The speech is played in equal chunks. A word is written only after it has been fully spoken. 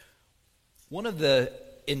One of the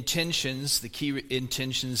key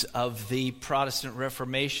intentions of the Protestant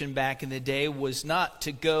Reformation back in the day was not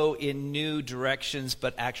to go in new directions,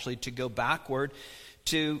 but actually to go backward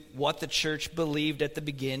to what the church believed at the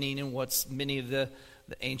beginning and what many of the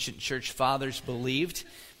ancient church fathers believed.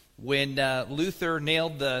 When Luther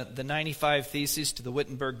nailed the 95 Theses to the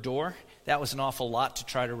Wittenberg door, that was an awful lot to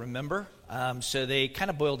try to remember. So they kind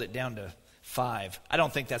of boiled it down to 5. I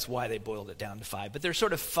don't think that's why they boiled it down to 5, but there's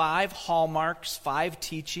sort of 5 hallmarks, 5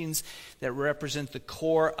 teachings that represent the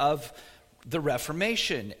core of the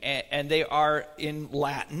Reformation. And they are in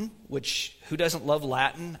Latin, which, who doesn't love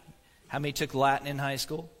Latin? How many took Latin in high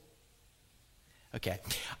school? Okay.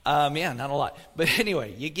 Yeah, not a lot. But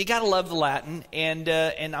anyway, you got to love the Latin, and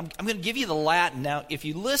I'm going to give you the Latin. Now, if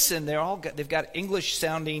you listen, they've got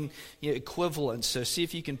English-sounding equivalents, so see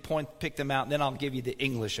if you can pick them out, and then I'll give you the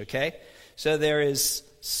English, okay? So there is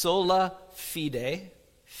sola fide.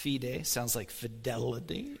 Fide sounds like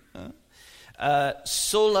fidelity.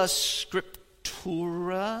 Sola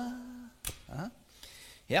scriptura.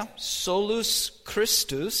 Yeah. Solus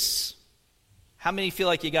Christus. How many feel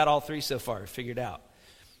like you got all 3 so far, figured out?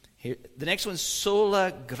 Here, the next one's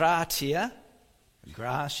sola gratia.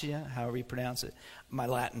 Gratia, however you pronounce it. My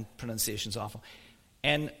Latin pronunciation's awful.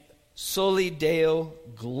 And soli Deo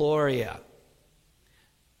gloria.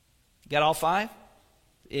 Got all 5?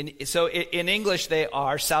 In English they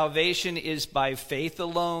are: salvation is by faith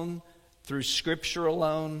alone, through Scripture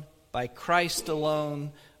alone, by Christ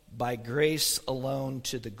alone, by grace alone,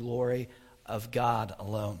 to the glory of God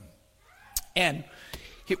alone. And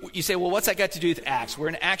you say, well, what's that got to do with Acts? We're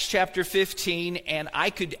in Acts chapter 15, and I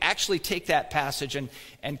could actually take that passage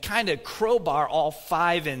and kind of crowbar all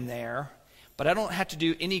 5 in there, but I don't have to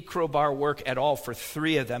do any crowbar work at all for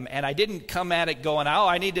 3 of them. And I didn't come at it going,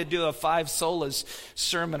 I need to do a 5 solas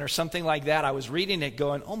sermon or something like that. I was reading it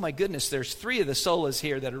going, oh my goodness, there's 3 of the solas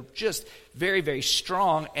here that are just very, very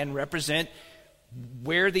strong and represent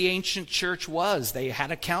where the ancient church was. They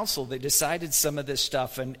had a council. They decided some of this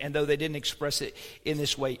stuff. And though they didn't express it in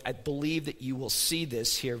this way, I believe that you will see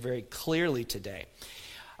this here very clearly today.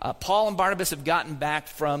 Paul and Barnabas have gotten back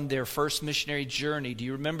from their first missionary journey. Do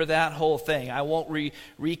you remember that whole thing? I won't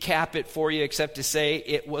recap it for you except to say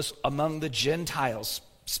it was among the Gentiles,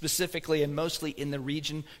 specifically and mostly in the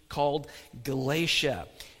region called Galatia.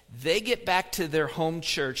 They get back to their home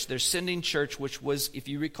church, their sending church, which was, if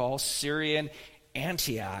you recall, Syrian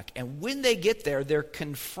Antioch. And when they get there, they're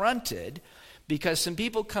confronted because some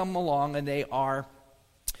people come along and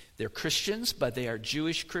they're Christians, but they are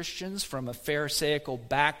Jewish Christians from a Pharisaical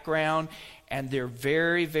background, and they're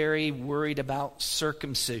very, very worried about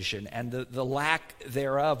circumcision and the lack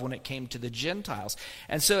thereof when it came to the Gentiles.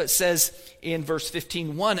 And so it says in verse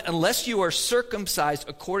 15:1, unless you are circumcised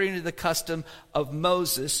according to the custom of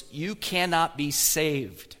Moses, you cannot be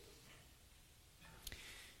saved.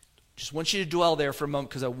 Just want you to dwell there for a moment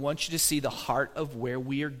because I want you to see the heart of where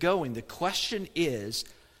we are going. The question is,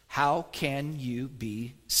 how can you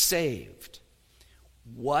be saved?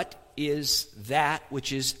 What is that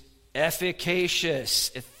which is efficacious,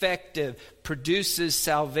 effective, produces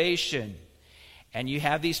salvation? And you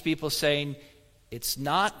have these people saying, it's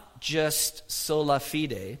not just sola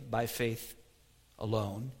fide, by faith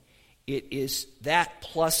alone. It is that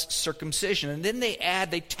plus circumcision. And then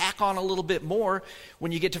they tack on a little bit more.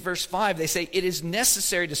 When you get to verse 5, they say, it is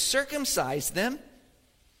necessary to circumcise them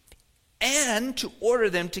and to order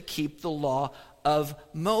them to keep the law of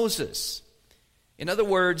Moses. In other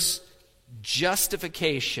words,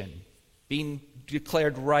 justification, being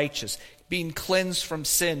declared righteous, being cleansed from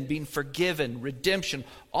sin, being forgiven, redemption,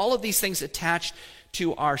 all of these things attached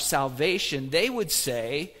to our salvation, they would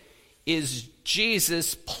say, is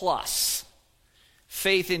Jesus plus.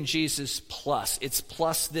 Faith in Jesus plus. It's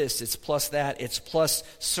plus this, it's plus that, it's plus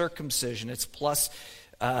circumcision, it's plus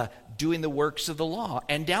doing the works of the law.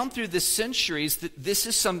 And down through the centuries, this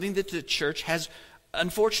is something that the church has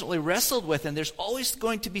unfortunately wrestled with. And there's always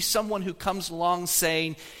going to be someone who comes along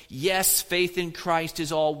saying, yes, faith in Christ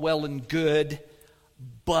is all well and good,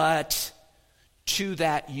 but to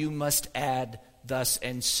that you must add thus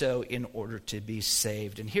and so in order to be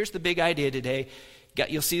saved. And here's the big idea today.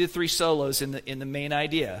 You'll see the 3 solos in the main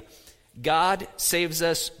idea. God saves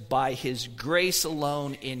us by his grace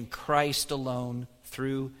alone, in Christ alone,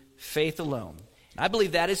 through faith alone. And I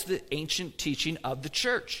believe that is the ancient teaching of the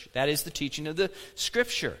church. That is the teaching of the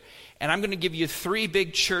Scripture. And I'm going to give you 3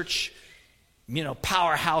 big church,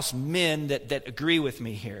 powerhouse men that agree with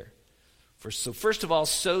me here. So first of all,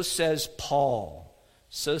 so says Paul.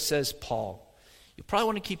 So says Paul. You probably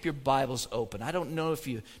want to keep your Bibles open. I don't know if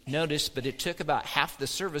you noticed, but it took about half the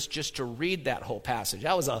service just to read that whole passage.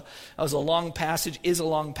 That was a long passage, is a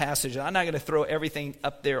long passage. I'm not going to throw everything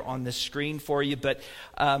up there on the screen for you, but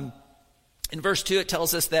in verse 2, it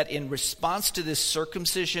tells us that in response to this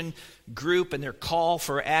circumcision group and their call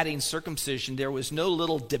for adding circumcision, there was no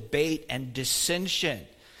little debate and dissension.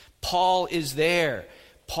 Paul is there.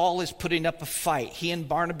 Paul is putting up a fight. He and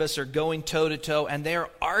Barnabas are going toe-to-toe, and they're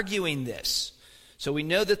arguing this. So we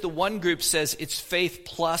know that the one group says it's faith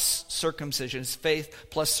plus circumcision. It's faith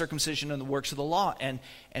plus circumcision and the works of the law. And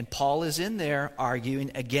Paul is in there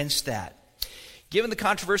arguing against that. Given the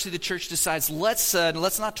controversy, the church decides, let's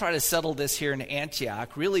not try to settle this here in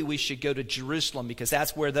Antioch. Really, we should go to Jerusalem because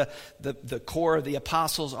that's where the core of the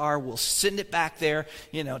apostles are. We'll send it back there,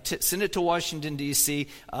 send it to Washington, D.C.,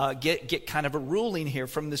 get kind of a ruling here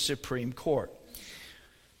from the Supreme Court.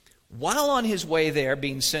 While on his way there,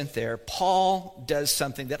 being sent there, Paul does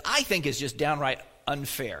something that I think is just downright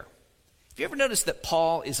unfair. Have you ever noticed that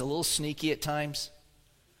Paul is a little sneaky at times?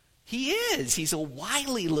 He is. He's a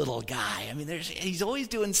wily little guy. I mean, he's always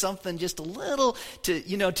doing something just a little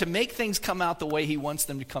to make things come out the way he wants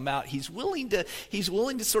them to come out. He's willing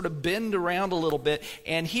to sort of bend around a little bit.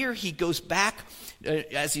 And here he goes back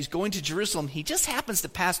as he's going to Jerusalem. He just happens to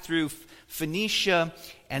pass through Phoenicia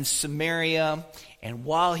and Samaria. And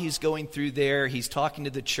while he's going through there, he's talking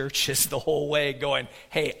to the churches the whole way going,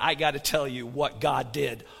 hey, I got to tell you what God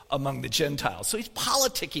did among the Gentiles. So he's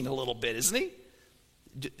politicking a little bit, isn't he?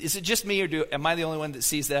 Is it just me or am I the only one that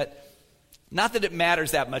sees that? Not that it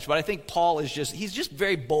matters that much, but I think Paul he's just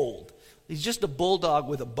very bold. He's just a bulldog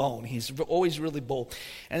with a bone. He's always really bold.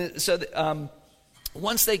 And so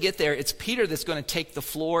once they get there, it's Peter that's going to take the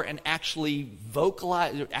floor and actually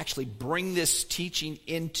actually bring this teaching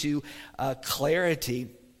into clarity.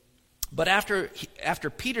 But after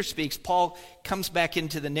Peter speaks, Paul comes back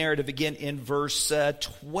into the narrative again in verse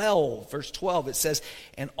 12. Verse 12, it says,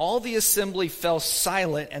 "And all the assembly fell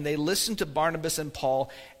silent, and they listened to Barnabas and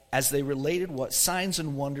Paul as they related what signs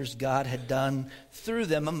and wonders God had done through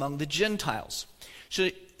them among the Gentiles." So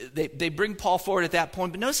they bring Paul forward at that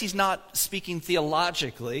point, but notice he's not speaking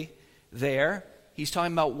theologically there. He's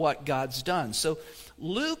talking about what God's done. So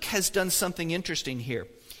Luke has done something interesting here.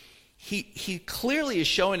 He clearly is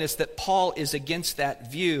showing us that Paul is against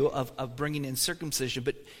that view of bringing in circumcision,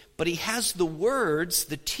 but he has the words,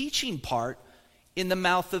 the teaching part, in the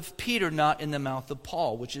mouth of Peter, not in the mouth of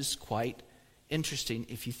Paul, which is quite interesting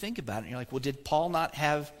if you think about it. You're like, well, did Paul not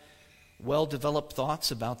have well-developed thoughts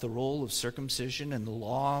about the role of circumcision and the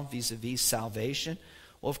law vis-a-vis salvation?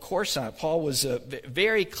 Well, of course not. Paul was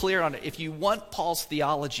very clear on it. If you want Paul's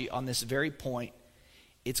theology on this very point,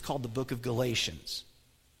 it's called the book of Galatians.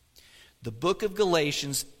 The book of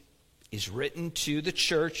Galatians is written to the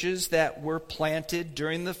churches that were planted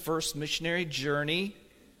during the first missionary journey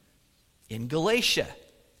in Galatia.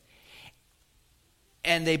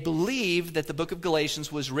 And they believe that the book of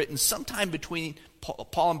Galatians was written sometime between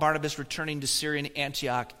Paul and Barnabas returning to Syrian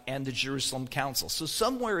Antioch and the Jerusalem Council. So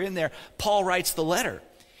somewhere in there, Paul writes the letter.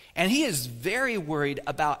 And he is very worried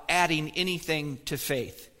about adding anything to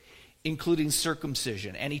faith, including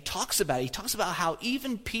circumcision. And he talks about how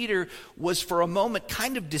even Peter was for a moment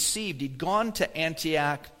kind of deceived. He'd gone to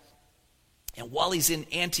Antioch, and while he's in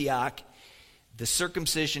Antioch, the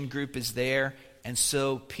circumcision group is there, and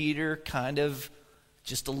so Peter kind of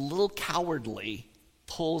just a little cowardly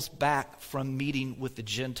pulls back from meeting with the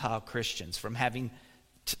Gentile Christians, from having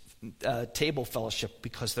table fellowship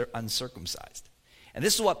because they're uncircumcised. And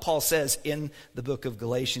this is what Paul says in the book of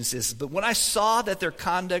Galatians. He says, "But when I saw that their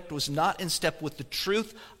conduct was not in step with the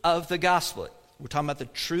truth of the gospel," we're talking about the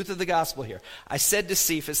truth of the gospel here, "I said to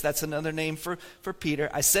Cephas," that's another name for Peter,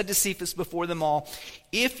 "I said to Cephas before them all,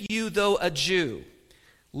 if you, though a Jew,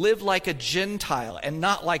 live like a Gentile and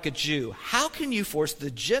not like a Jew, how can you force the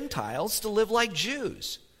Gentiles to live like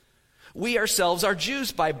Jews? We ourselves are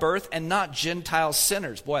Jews by birth and not Gentile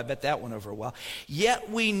sinners." Boy, I bet that went over well. "Yet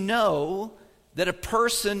we know that a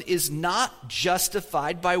person is not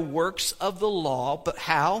justified by works of the law, but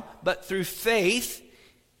how? But through faith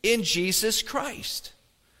in Jesus Christ.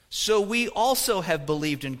 So we also have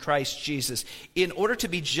believed in Christ Jesus in order to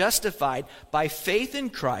be justified by faith in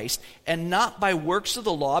Christ and not by works of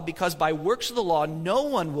the law, because by works of the law no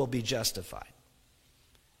one will be justified."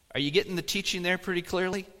 Are you getting the teaching there pretty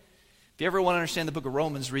clearly? If you ever want to understand the book of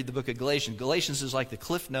Romans, read the book of Galatians. Galatians is like the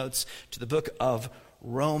cliff notes to the book of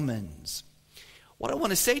Romans. What I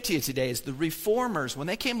want to say to you today is the reformers, when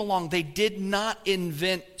they came along, they did not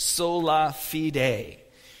invent sola fide.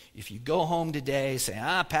 if you go home today saying,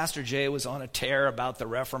 Pastor Jay was on a tear about the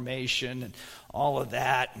Reformation and all of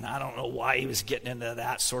that, and I don't know why he was getting into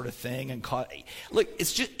that sort of thing. Look,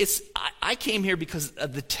 I came here because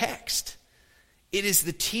of the text. It is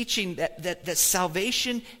the teaching that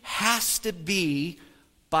salvation has to be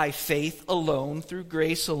by faith alone, through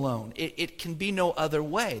grace alone. It can be no other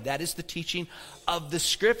way. That is the teaching of the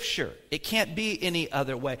Scripture. It can't be any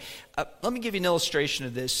other way. Let me give you an illustration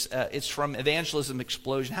of this. It's from Evangelism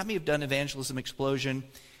Explosion. How many have done Evangelism Explosion?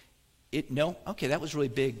 No? Okay, that was really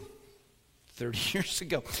big 30 years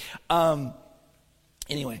ago.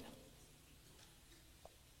 Anyway,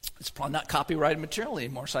 it's probably not copyrighted material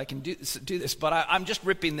anymore, so I can do this. But I'm just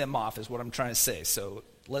ripping them off is what I'm trying to say. So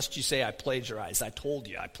lest you say I plagiarized. I told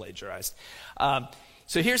you I plagiarized.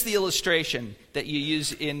 So here's the illustration that you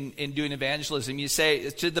use in doing evangelism. You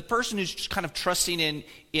say to the person who's just kind of trusting in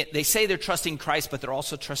it, they say they're trusting Christ, but they're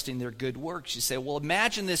also trusting their good works. You say, well,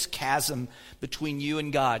 imagine this chasm between you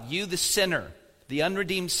and God. You, the sinner, the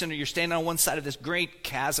unredeemed sinner, you're standing on one side of this great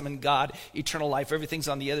chasm, and God, eternal life, everything's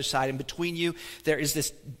on the other side. And between you, there is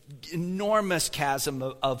this enormous chasm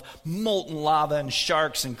of molten lava and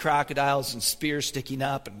sharks and crocodiles and spears sticking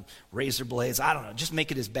up and razor blades. I don't know, just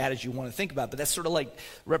make it as bad as you want to think about it. But that sort of like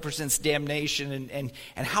represents damnation. And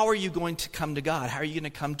how are you going to come to God? How are you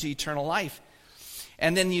going to come to eternal life?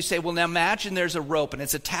 And then you say, well, now imagine there's a rope and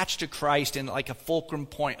it's attached to Christ in like a fulcrum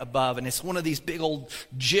point above, and it's one of these big old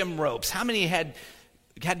gym ropes. How many had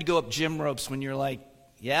to go up gym ropes when you're like,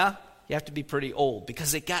 yeah? You have to be pretty old,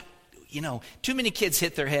 because it got, too many kids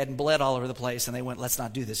hit their head and bled all over the place, and they went, let's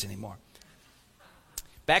not do this anymore.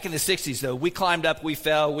 Back in the 60s, though, we climbed up, we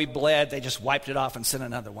fell, we bled, they just wiped it off and sent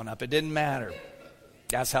another one up. It didn't matter.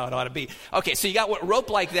 That's how it ought to be. Okay, so you got a rope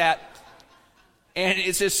like that, and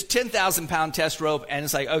it's this 10,000-pound test rope, and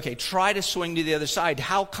it's like, okay, try to swing to the other side.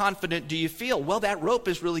 How confident do you feel? Well, that rope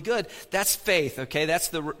is really good. That's faith, okay?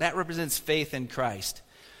 That represents faith in Christ.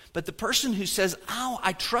 But the person who says,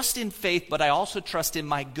 I trust in faith, but I also trust in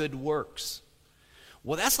my good works.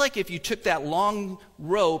 Well, that's like if you took that long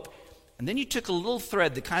rope, and then you took a little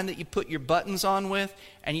thread, the kind that you put your buttons on with,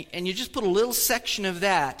 and you just put a little section of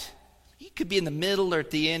that. It could be in the middle or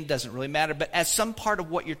at the end, doesn't really matter. But as some part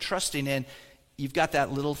of what you're trusting in, you've got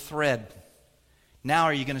that little thread. Now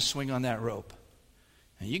are you going to swing on that rope?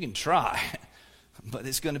 And you can try, but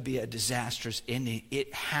it's going to be a disastrous ending.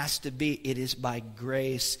 It has to be. It is by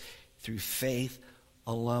grace, through faith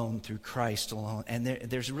alone, through Christ alone. And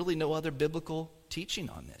there's really no other biblical teaching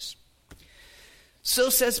on this. So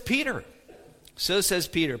says Peter.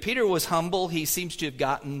 Peter was humble. He seems to have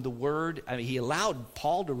gotten the word. He allowed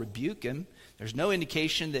Paul to rebuke him. There's no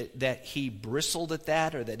indication that he bristled at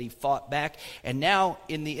that or that he fought back. And now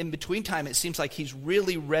in the in-between time, it seems like he's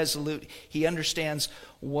really resolute. He understands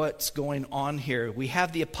what's going on here. We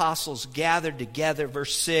have the apostles gathered together.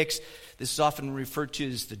 Verse 6, this is often referred to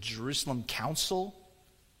as the Jerusalem Council,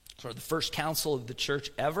 or the first council of the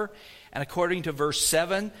church ever. And according to verse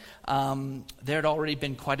 7, there had already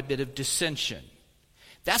been quite a bit of dissension.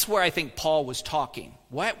 That's where I think Paul was talking.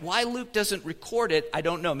 Why Luke doesn't record it, I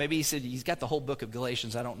don't know. Maybe he said he's got the whole book of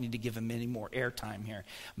Galatians. I don't need to give him any more airtime here.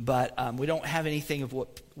 But we don't have anything of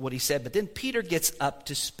what he said. But then Peter gets up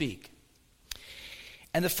to speak.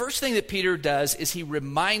 And the first thing that Peter does is he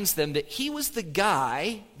reminds them that he was the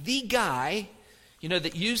guy,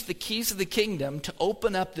 that used the keys of the kingdom to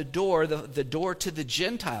open up the door to the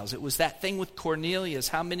Gentiles. It was that thing with Cornelius.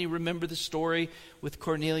 How many remember the story with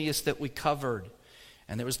Cornelius that we covered?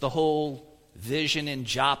 And there was the whole vision in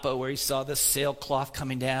Joppa where he saw the sailcloth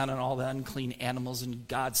coming down and all the unclean animals, and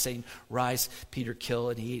God saying, rise, Peter, kill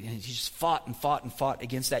and eat. And he just fought and fought and fought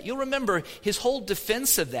against that. You'll remember his whole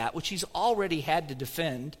defense of that, which he's already had to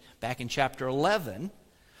defend back in chapter 11,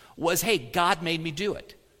 was, hey, God made me do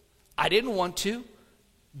it. I didn't want to.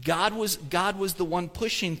 God was the one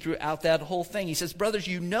pushing throughout that whole thing. He says, brothers,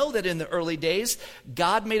 you know that in the early days,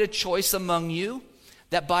 God made a choice among you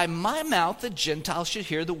that by my mouth the Gentiles should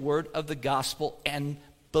hear the word of the gospel and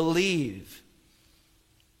believe.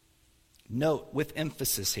 Note with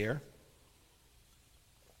emphasis here.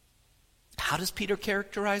 How does Peter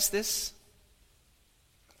characterize this?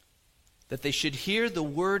 That they should hear the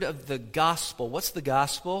word of the gospel. What's the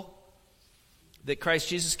gospel? That Christ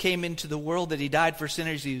Jesus came into the world, that he died for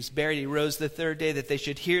sinners, he was buried, he rose the third day, that they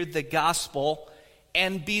should hear the gospel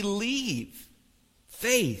and believe.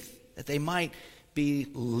 Faith, that they might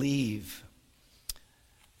believe.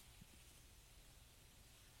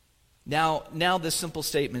 Now the simple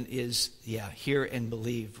statement is, hear and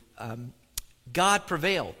believe. God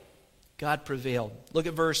prevailed. God prevailed. Look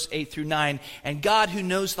at verse 8 through 9. And God, who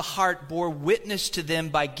knows the heart, bore witness to them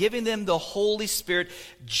by giving them the Holy Spirit,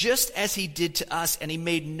 just as he did to us. And he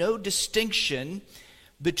made no distinction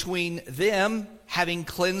between them, having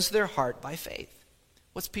cleansed their heart by faith.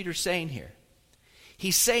 What's Peter saying here?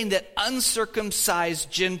 He's saying that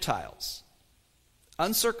uncircumcised Gentiles,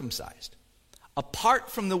 uncircumcised,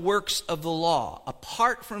 apart from the works of the law,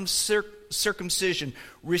 apart from circumcision,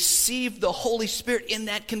 received the Holy Spirit in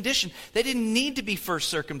that condition. They didn't need to be first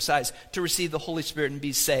circumcised to receive the Holy Spirit and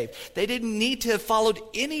be saved. They didn't need to have followed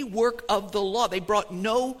any work of the law. They brought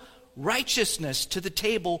no righteousness to the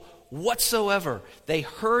table whatsoever. They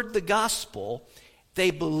heard the gospel, they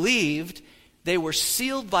believed, they were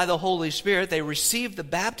sealed by the Holy Spirit, they received the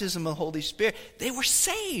baptism of the Holy Spirit, they were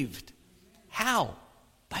saved. How?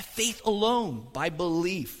 By faith alone, by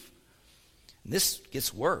belief. And this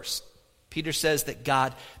gets worse. Peter says that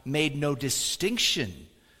God made no distinction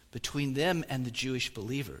between them and the Jewish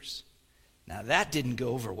believers. Now that didn't go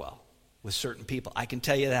over well with certain people. I can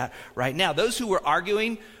tell you that right now. Those who were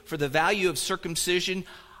arguing for the value of circumcision,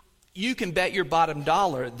 you can bet your bottom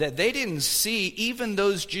dollar that they didn't see even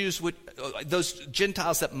those those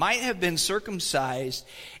Gentiles that might have been circumcised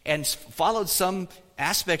and followed some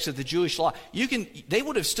aspects of the Jewish law. They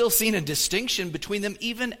would have still seen a distinction between them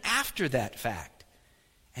even after that fact.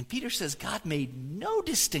 And Peter says God made no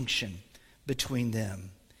distinction between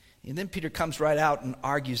them. And then Peter comes right out and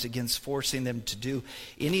argues against forcing them to do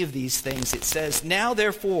any of these things. It says, now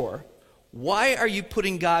therefore, why are you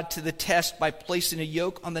putting God to the test by placing a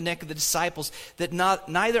yoke on the neck of the disciples that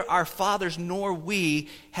neither our fathers nor we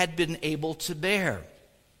had been able to bear?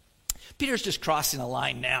 Peter's just crossing a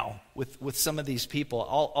line now with some of these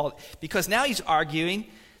people, because now he's arguing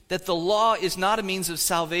that the law is not a means of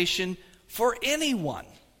salvation for anyone.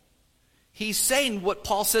 He's saying what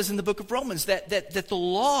Paul says in the book of Romans, that the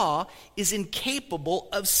law is incapable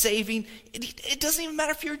of saving. It doesn't even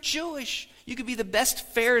matter if you're Jewish. You could be the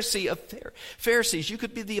best Pharisee of Pharisees. You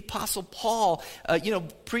could be the Apostle Paul,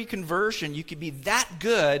 pre-conversion. You could be that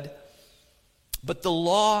good, but the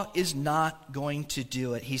law is not going to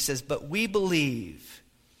do it. He says, but we believe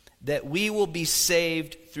that we will be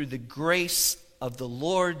saved through the grace of the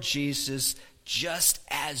Lord Jesus, just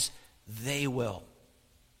as they will.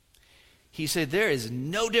 He said there is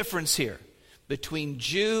no difference here between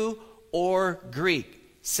Jew or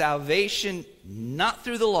Greek. Salvation not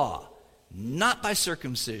through the law, not by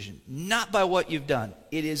circumcision, not by what you've done.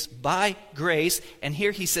 It is by grace, and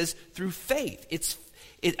here he says through faith.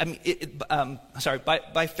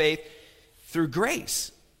 By faith through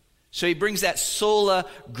grace. So he brings that sola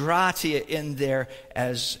gratia in there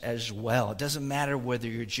as well. It doesn't matter whether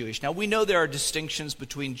you're Jewish. Now we know there are distinctions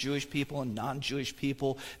between Jewish people and non-Jewish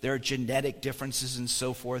people. There are genetic differences and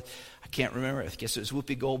so forth. I can't remember. I guess it was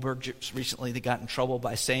Whoopi Goldberg just recently that got in trouble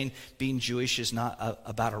by saying being Jewish is not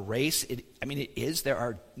about a race. It is. There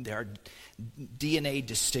are DNA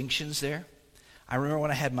distinctions there. I remember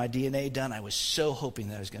when I had my DNA done, I was so hoping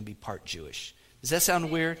that I was going to be part Jewish. Does that sound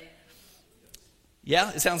weird?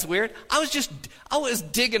 Yeah, it sounds weird. I was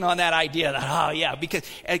digging on that idea that, because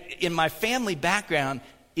in my family background,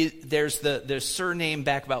 there's the surname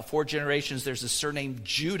back about 4 generations. There's the surname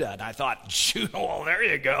Judah, and I thought, Judah, well, there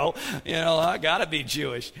you go. I got to be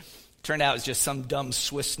Jewish. Turned out it was just some dumb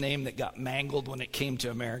Swiss name that got mangled when it came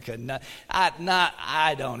to America.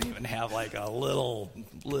 I don't even have like a little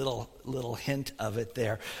hint of it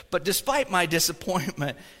there. But despite my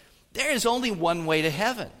disappointment, there is only one way to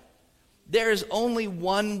heaven. There is only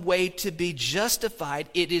one way to be justified.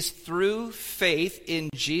 It is through faith in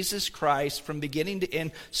Jesus Christ from beginning to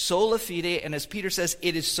end, sola fide. And as Peter says,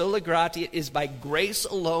 it is sola gratia. It is by grace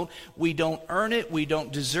alone. We don't earn it. We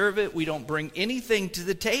don't deserve it. We don't bring anything to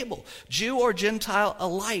the table. Jew or Gentile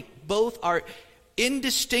alike, both are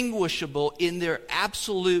indistinguishable in their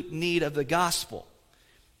absolute need of the gospel,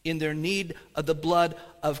 in their need of the blood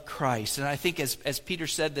of Christ. And I think as Peter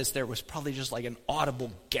said this, there was probably just like an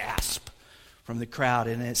audible gasp from the crowd,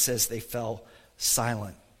 and it says they fell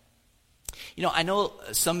silent. I know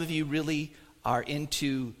some of you really are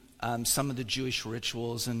into some of the Jewish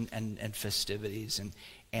rituals and festivities,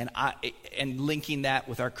 and linking that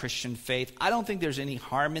with our Christian faith. I don't think there's any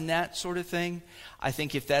harm in that sort of thing. I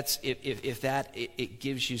think if it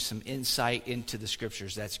gives you some insight into the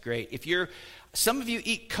scriptures, that's great. Some of you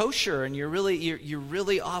eat kosher and you're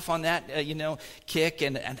really off on that kick,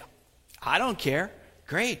 and I don't care.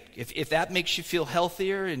 Great. If that makes you feel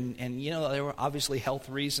healthier, and there were obviously health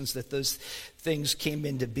reasons that those things came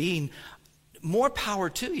into being, more power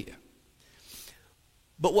to you.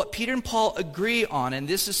 But what Peter and Paul agree on, and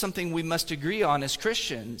this is something we must agree on as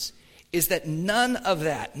Christians, is that none of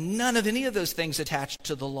any of those things attached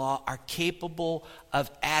to the law are capable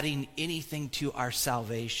of adding anything to our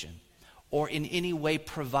salvation or in any way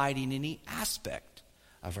providing any aspect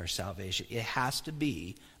of our salvation. It has to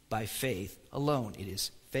be by faith alone. It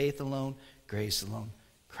is faith alone, grace alone,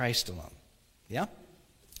 Christ alone. Yeah?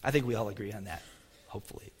 I think we all agree on that,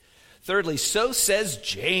 hopefully. Thirdly, so says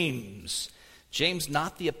James. James,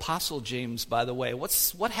 not the Apostle James, by the way.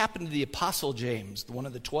 What happened to the Apostle James, one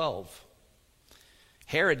of the 12?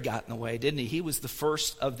 Herod got in the way, didn't he? He was the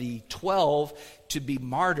first of the 12 to be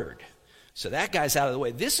martyred. So that guy's out of the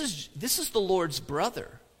way. This is the Lord's brother.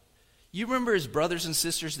 You remember his brothers and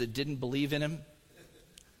sisters that didn't believe in him?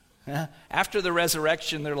 After the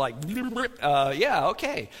resurrection, they're like, yeah,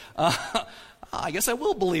 okay. I guess I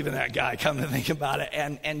will believe in that guy, come to think about it.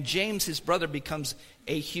 And James, his brother, becomes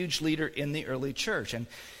a huge leader in the early church. And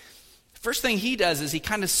first thing he does is he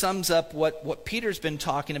kind of sums up what Peter's been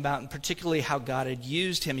talking about, and particularly how God had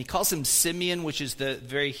used him. He calls him Simeon, which is the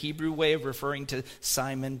very Hebrew way of referring to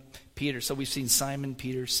Simon Peter. So we've seen Simon,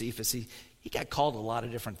 Peter, Cephas. He got called a lot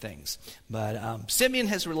of different things. But Simeon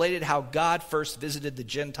has related how God first visited the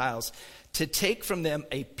Gentiles to take from them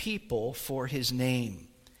a people for his name.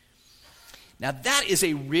 Now that is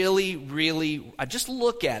a really, just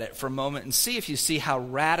look at it for a moment and see if you see how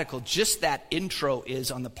radical just that intro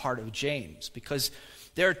is on the part of James. Because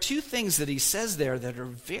there are two things that he says there that are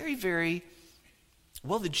very,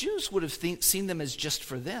 well, the Jews would have seen them as just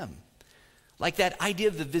for them. Like that idea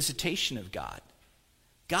of the visitation of God.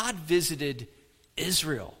 God visited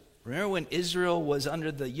Israel. Remember when Israel was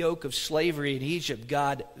under the yoke of slavery in Egypt,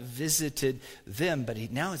 God visited them. But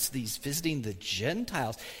now it's these visiting the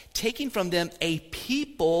Gentiles, taking from them a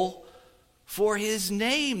people for his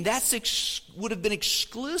name. That would have been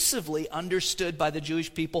exclusively understood by the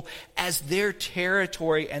Jewish people as their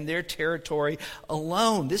territory and their territory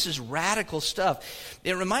alone. This is radical stuff.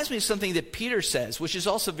 It reminds me of something that Peter says, which is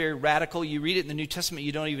also very radical. You read it in the New Testament,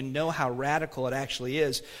 you don't even know how radical it actually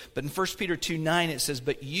is. But in 1 Peter 2:9 it says,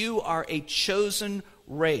 "But you are a chosen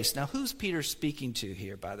race." Now who's Peter speaking to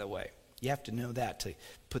here, by the way? You have to know that to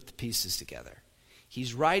put the pieces together.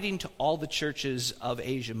 He's writing to all the churches of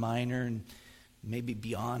Asia Minor and maybe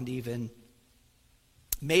beyond even,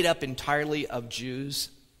 made up entirely of Jews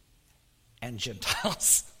and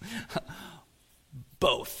Gentiles.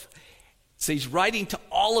 Both. So he's writing to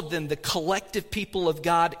all of them, the collective people of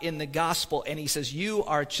God in the gospel, and he says, "You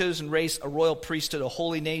are a chosen race, a royal priesthood, a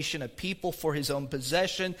holy nation, a people for his own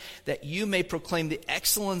possession, that you may proclaim the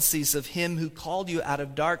excellencies of him who called you out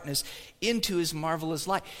of darkness into his marvelous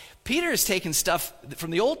light." Peter has taken stuff from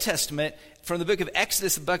the Old Testament, from the book of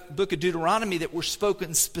Exodus, the book of Deuteronomy, that were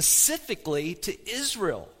spoken specifically to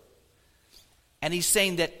Israel. And he's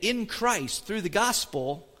saying that in Christ, through the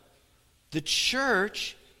gospel, the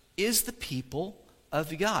church is the people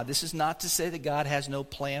of God. This is not to say that God has no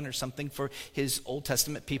plan or something for his Old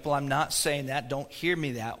Testament people. I'm not saying that. Don't hear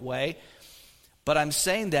me that way. But I'm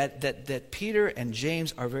saying that Peter and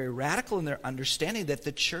James are very radical in their understanding that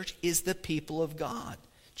the church is the people of God.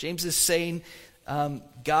 James is saying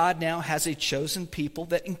God now has a chosen people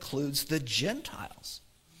that includes the Gentiles.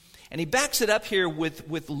 And he backs it up here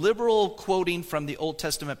with liberal quoting from the Old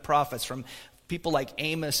Testament prophets, from people like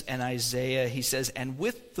Amos and Isaiah. He says, and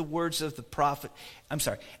with the words of the prophet,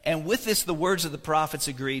 and with this the words of the prophets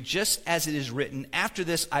agree, just as it is written, after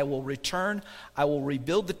this I will return, I will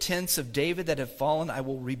rebuild the tents of David that have fallen, I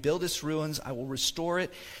will rebuild its ruins, I will restore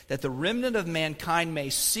it, that the remnant of mankind may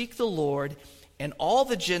seek the Lord, and all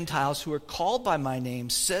the Gentiles who are called by my name,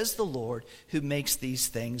 says the Lord, who makes these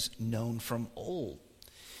things known from old.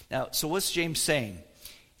 Now, so what's James saying?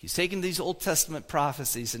 He's taking these Old Testament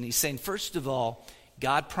prophecies and he's saying, first of all,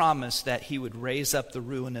 God promised that he would raise up the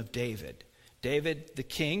ruin of David. David, the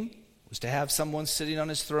king, was to have someone sitting on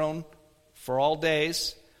his throne for all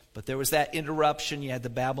days, but there was that interruption. You had the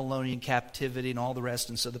Babylonian captivity and all the rest,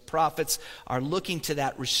 and so the prophets are looking to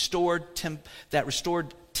that restored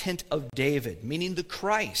tent of David, meaning the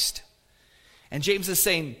Christ. And James is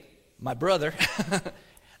saying, my brother,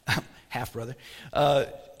 half-brother,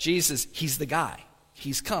 Jesus, he's the guy.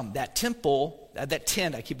 He's come. That temple, that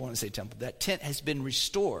tent, I keep wanting to say temple, that tent has been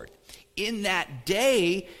restored. In that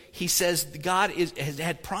day, he says God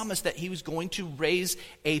had promised that he was going to raise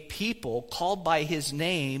a people called by his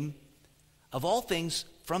name, of all things,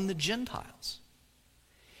 from the Gentiles.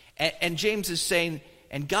 And James is saying,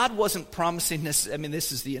 and God wasn't promising this,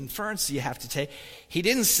 this is the inference you have to take. He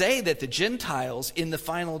didn't say that the Gentiles in the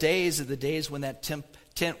final days of the days when that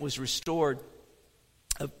tent was restored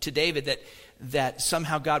to David, that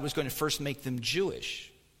somehow God was going to first make them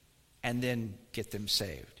Jewish and then get them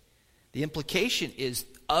saved. The implication is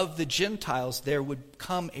of the Gentiles there would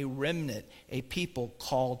come a remnant, a people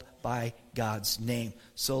called by God's name.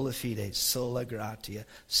 Sola fide, sola gratia,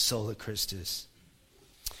 sola Christus.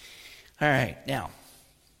 All right, now,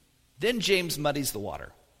 then James muddies the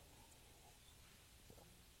water.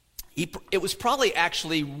 It was probably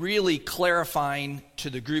actually really clarifying to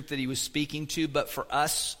the group that he was speaking to, but for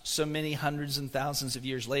us, so many hundreds and thousands of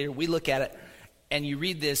years later, we look at it and you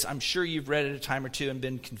read this, I'm sure you've read it a time or two and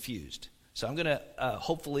been confused. So I'm going to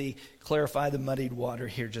hopefully clarify the muddied water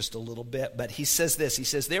here just a little bit. But he says this, he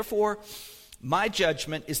says, therefore, my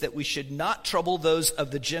judgment is that we should not trouble those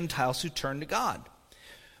of the Gentiles who turn to God,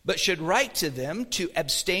 but should write to them to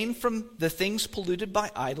abstain from the things polluted by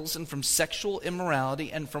idols and from sexual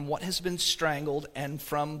immorality and from what has been strangled and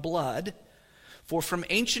from blood. For from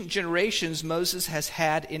ancient generations Moses has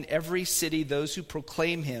had in every city those who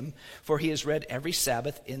proclaim him, for he is read every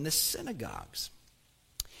Sabbath in the synagogues.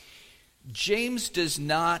 James does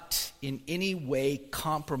not in any way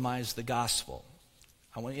compromise the gospel.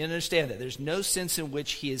 I want you to understand that. There's no sense in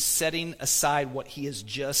which he is setting aside what he has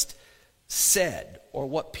just said or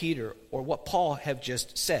what Peter or what Paul have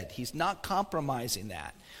just said. He's not compromising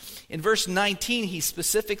that. In verse 19, he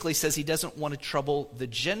specifically says he doesn't want to trouble the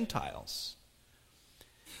Gentiles.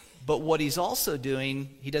 But what he's also doing,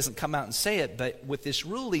 he doesn't come out and say it, but with this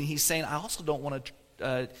ruling, he's saying, I also don't want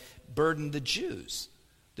to burden the Jews,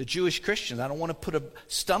 the Jewish Christians. I don't want to put a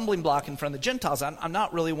stumbling block in front of the Gentiles. I'm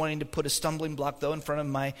not really wanting to put a stumbling block, though, in front of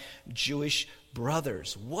my Jewish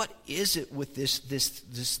brothers. What is it with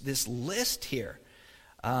this list here?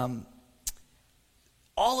 All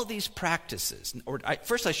of these practices,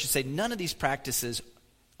 first I should say, none of these practices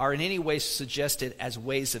are in any way suggested as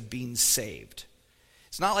ways of being saved.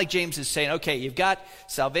 It's not like James is saying, okay, you've got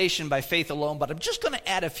salvation by faith alone, but I'm just going to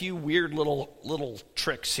add a few weird little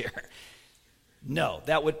tricks here. No,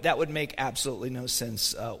 that would make absolutely no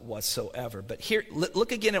sense whatsoever. But here,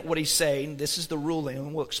 look again at what he's saying. This is the ruling,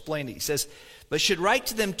 and we'll explain it. He says, but should write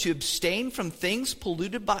to them to abstain from things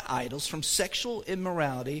polluted by idols, from sexual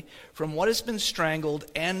immorality, from what has been strangled,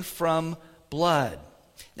 and from blood.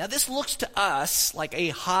 Now, this looks to us like a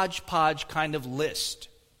hodgepodge kind of list.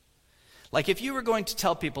 Like if you were going to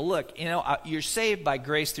tell people, look, you're saved by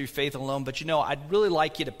grace through faith alone, but I'd really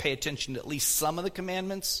like you to pay attention to at least some of the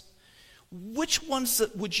commandments. Which ones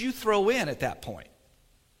would you throw in at that point?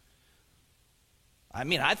 I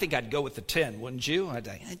mean, I think I'd go with the 10, wouldn't you? I'd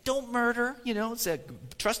say, don't murder,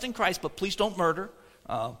 trust in Christ, but please don't murder.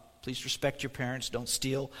 Please respect your parents, don't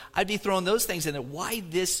steal. I'd be throwing those things in there. Why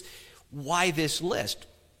this list?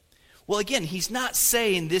 Well, again, he's not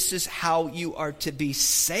saying this is how you are to be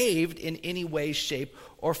saved in any way, shape,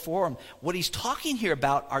 or form. What he's talking here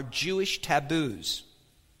about are Jewish taboos.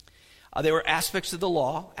 There were aspects of the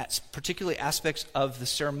law, particularly aspects of the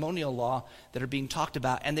ceremonial law that are being talked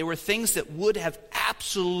about, and there were things that would have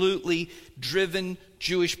absolutely driven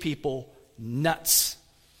Jewish people nuts.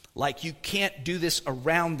 Like you can't do this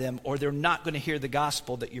around them or they're not going to hear the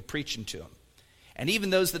gospel that you're preaching to them. And even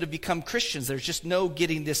those that have become Christians, there's just no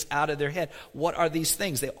getting this out of their head. What are these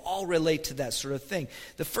things? They all relate to that sort of thing.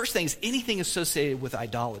 The first thing is anything associated with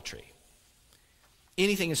idolatry.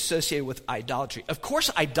 Anything associated with idolatry. Of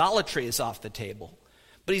course, idolatry is off the table.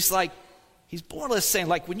 But he's more or less saying,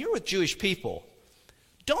 like, when you're with Jewish people,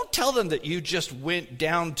 don't tell them that you just went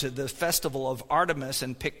down to the festival of Artemis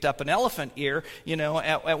and picked up an elephant ear,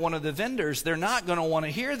 at one of the vendors. They're not going to want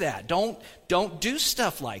to hear that. Don't do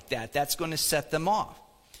stuff like that. That's going to set them off.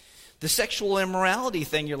 The sexual immorality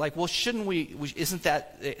thing, you're like, well, shouldn't we isn't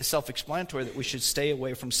that self-explanatory that we should stay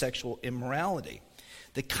away from sexual immorality?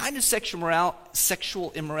 The kind of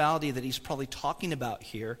sexual immorality that he's probably talking about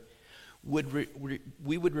here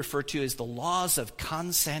we would refer to as the laws of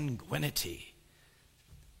consanguinity.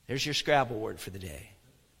 There's your Scrabble word for the day.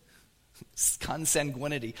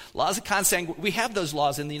 Consanguinity. Laws of consanguinity. We have those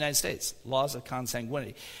laws in the United States. Laws of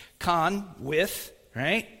consanguinity. Con, with,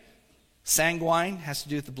 right? Sanguine has to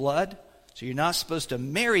do with the blood. So you're not supposed to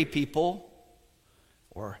marry people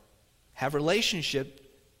or have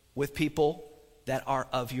relationship with people that are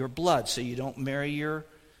of your blood. So you don't marry your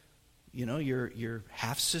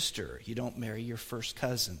half-sister. You don't marry your first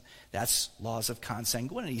cousin. That's laws of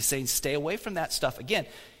consanguinity. He's saying stay away from that stuff. Again,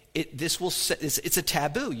 it's a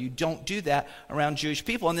taboo. You don't do that around Jewish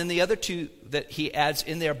people. And then the other two that he adds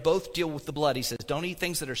in there both deal with the blood. He says, don't eat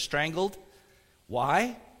things that are strangled.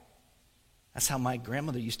 Why? That's how my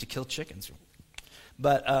grandmother used to kill chickens.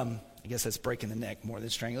 But I guess that's breaking the neck more than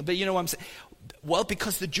strangling. But you know what I'm saying? Well,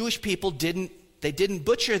 because the Jewish people didn't they didn't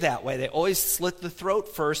butcher that way. They always slit the throat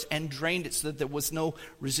first and drained it so that there was no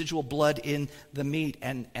residual blood in the meat.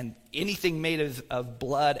 And anything made of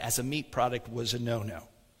blood as a meat product was a no-no.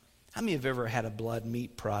 How many have ever had a blood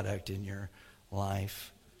meat product in your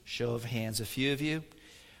life? Show of hands, a few of you.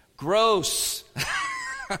 Gross.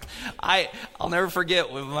 I'll never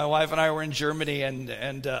forget when my wife and I were in Germany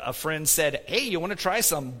and a friend said, hey, you want to try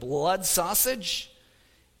some blood sausage?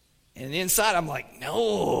 And inside I'm like,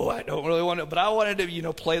 no, I don't really want to. But I wanted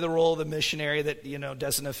to, play the role of the missionary that,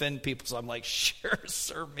 doesn't offend people. So I'm like, sure,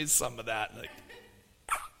 serve me some of that. Like,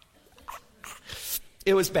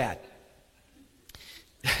 it was bad.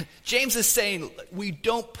 James is saying we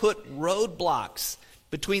don't put roadblocks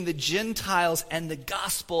between the Gentiles and the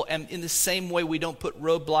gospel, and in the same way we don't put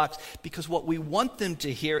roadblocks, because what we want them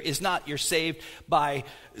to hear is not you're saved by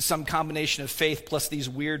some combination of faith plus these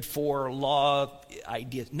weird 4 law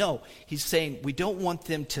ideas. No, he's saying we don't want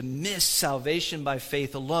them to miss salvation by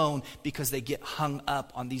faith alone because they get hung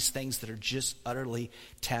up on these things that are just utterly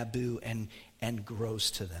taboo and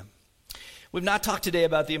gross to them. We've not talked today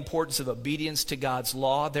about the importance of obedience to God's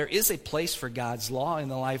law. There is a place for God's law in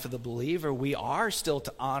the life of the believer. We are still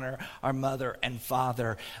to honor our mother and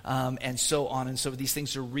father, and so on. And so these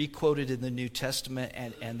things are re-quoted in the New Testament,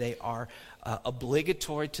 and they are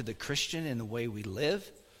obligatory to the Christian in the way we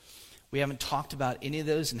live. We haven't talked about any of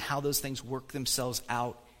those and how those things work themselves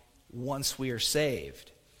out once we are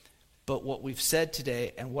saved. But what we've said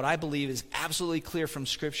today, and what I believe is absolutely clear from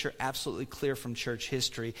Scripture, absolutely clear from church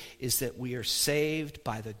history, is that we are saved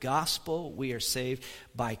by the gospel. We are saved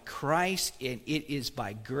by Christ, and it is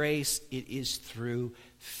by grace. It is through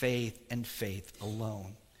faith and faith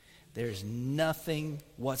alone. There's nothing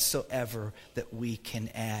whatsoever that we can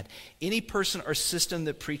add. Any person or system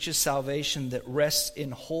that preaches salvation that rests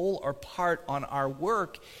in whole or part on our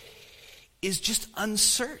work is just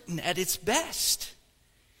uncertain at its best.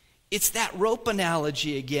 It's that rope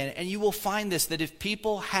analogy again, and you will find this, that if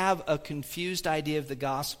people have a confused idea of the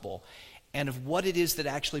gospel and of what it is that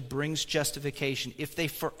actually brings justification, if they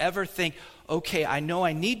forever think, okay, I know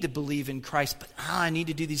I need to believe in Christ, but I need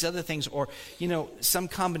to do these other things, or some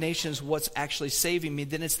combination is what's actually saving me,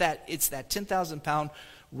 then it's that 10,000-pound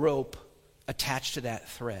rope attached to that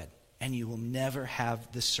thread, and you will never have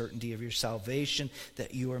the certainty of your salvation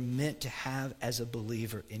that you are meant to have as a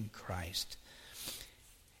believer in Christ.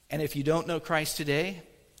 And if you don't know Christ today,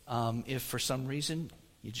 if for some reason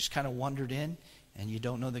you just kind of wandered in and you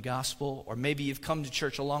don't know the gospel, or maybe you've come to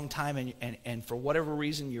church a long time and for whatever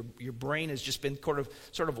reason your brain has just been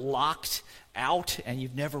sort of locked out and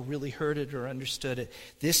you've never really heard it or understood it,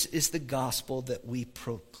 this is the gospel that we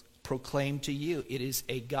proclaim to you. It is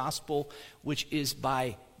a gospel which is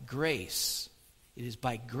by grace. It is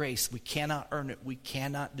by grace. We cannot earn it. We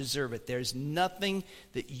cannot deserve it. There's nothing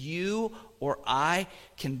that you or I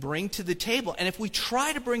can bring to the table. And if we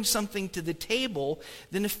try to bring something to the table,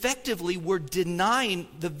 then effectively we're denying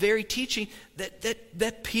the very teaching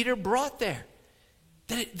that Peter brought there.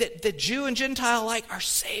 That Jew and Gentile alike are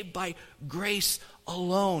saved by grace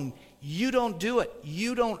alone. You don't do it.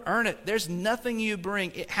 You don't earn it. There's nothing you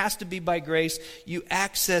bring. It has to be by grace. You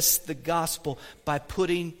access the gospel by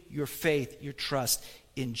putting your faith, your trust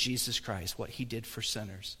in Jesus Christ, what he did for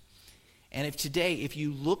sinners. And if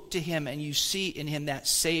you look to him and you see in him that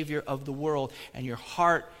Savior of the world and your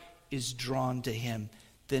heart is drawn to him,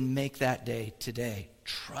 then make that day today.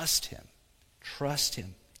 Trust him. Trust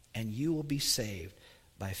him. And you will be saved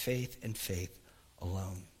by faith and faith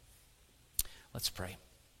alone. Let's pray.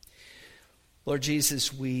 Lord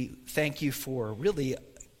Jesus, we thank you for really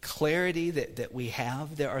clarity that we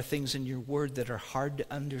have. There are things in your word that are hard to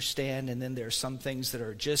understand, and then there are some things that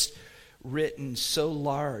are just written so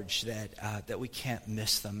large that we can't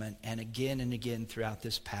miss them. And again throughout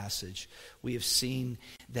this passage, we have seen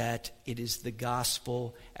that it is the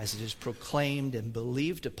gospel as it is proclaimed and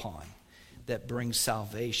believed upon that brings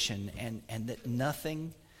salvation, and that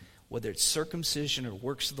nothing, whether it's circumcision or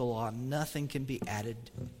works of the law, nothing can be added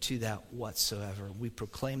to that whatsoever. We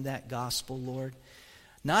proclaim that gospel, Lord,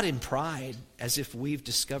 not in pride, as if we've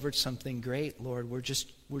discovered something great, Lord. We're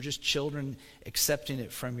just children accepting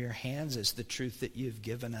it from your hands as the truth that you've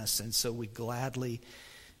given us. And so we gladly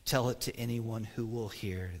tell it to anyone who will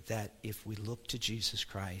hear, that if we look to Jesus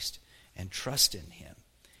Christ and trust in him,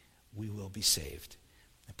 we will be saved.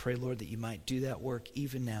 I pray, Lord, that you might do that work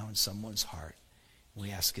even now in someone's heart.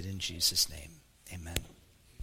 We ask it in Jesus' name. Amen.